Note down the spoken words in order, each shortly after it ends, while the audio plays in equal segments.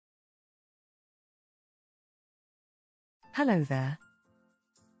Hello there.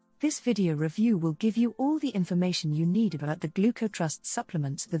 This video review will give you all the information you need about the Glucotrust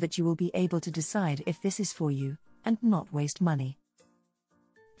supplement so that you will be able to decide if this is for you, and not waste money.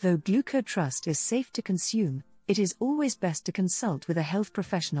 Though Glucotrust is safe to consume, it is always best to consult with a health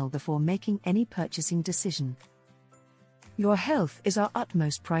professional before making any purchasing decision. Your health is our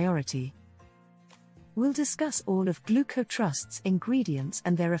utmost priority. We'll discuss all of Glucotrust's ingredients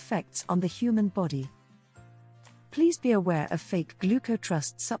and their effects on the human body. Please be aware of fake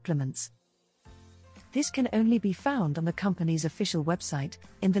Glucotrust supplements. This can only be found on the company's official website,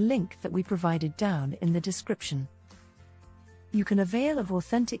 in the link that we provided down in the description. You can avail of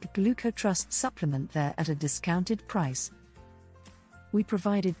authentic Glucotrust supplement there at a discounted price. We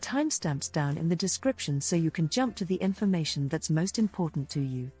provided timestamps down in the description so you can jump to the information that's most important to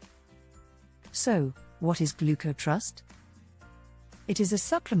you. So, what is Glucotrust? It is a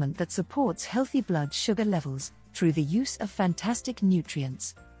supplement that supports healthy blood sugar levels through the use of fantastic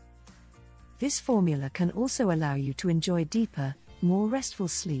nutrients. This formula can also allow you to enjoy deeper, more restful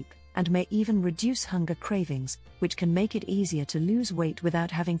sleep, and may even reduce hunger cravings, which can make it easier to lose weight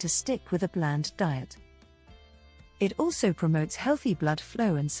without having to stick with a bland diet. It also promotes healthy blood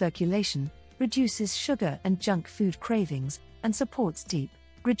flow and circulation, reduces sugar and junk food cravings, and supports deep,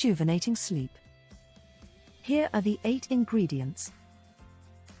 rejuvenating sleep. Here are the 8 ingredients.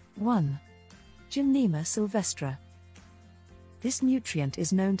 1. Gymnema sylvestra. This nutrient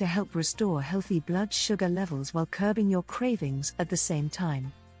is known to help restore healthy blood sugar levels while curbing your cravings at the same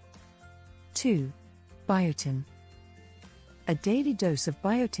time. 2. Biotin. A daily dose of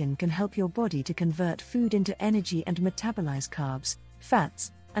biotin can help your body to convert food into energy and metabolize carbs,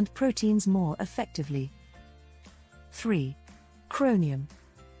 fats, and proteins more effectively. 3. Chromium.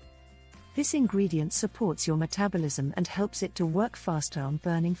 This ingredient supports your metabolism and helps it to work faster on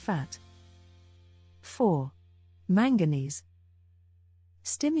burning fat. 4. Manganese.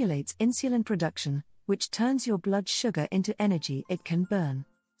 Stimulates insulin production, which turns your blood sugar into energy it can burn.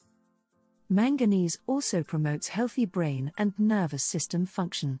 Manganese also promotes healthy brain and nervous system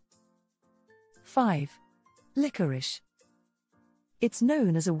function. 5. Licorice. It's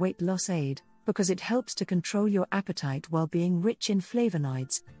known as a weight loss aid because it helps to control your appetite while being rich in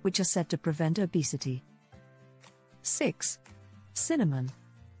flavonoids, which are said to prevent obesity. 6. Cinnamon.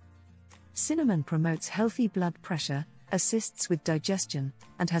 Cinnamon promotes healthy blood pressure, assists with digestion,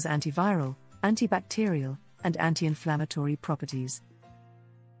 and has antiviral, antibacterial, and anti-inflammatory properties.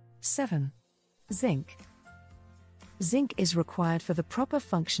 7. Zinc. Zinc is required for the proper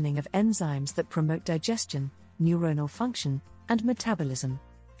functioning of enzymes that promote digestion, neuronal function, and metabolism.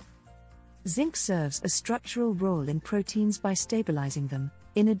 Zinc serves a structural role in proteins by stabilizing them,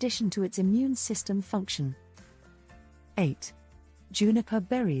 in addition to its immune system function. 8. Juniper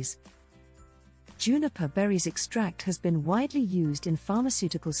berries. Juniper berries extract has been widely used in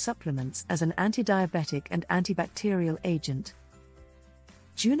pharmaceutical supplements as an antidiabetic and antibacterial agent.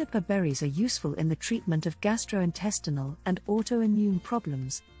 Juniper berries are useful in the treatment of gastrointestinal and autoimmune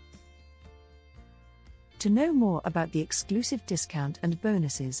problems. To know more about the exclusive discount and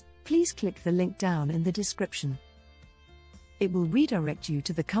bonuses, please click the link down in the description. It will redirect you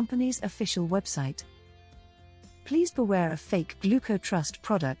to the company's official website. Please beware of fake Glucotrust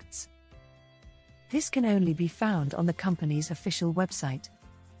products. This can only be found on the company's official website.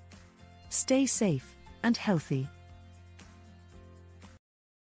 Stay safe and healthy.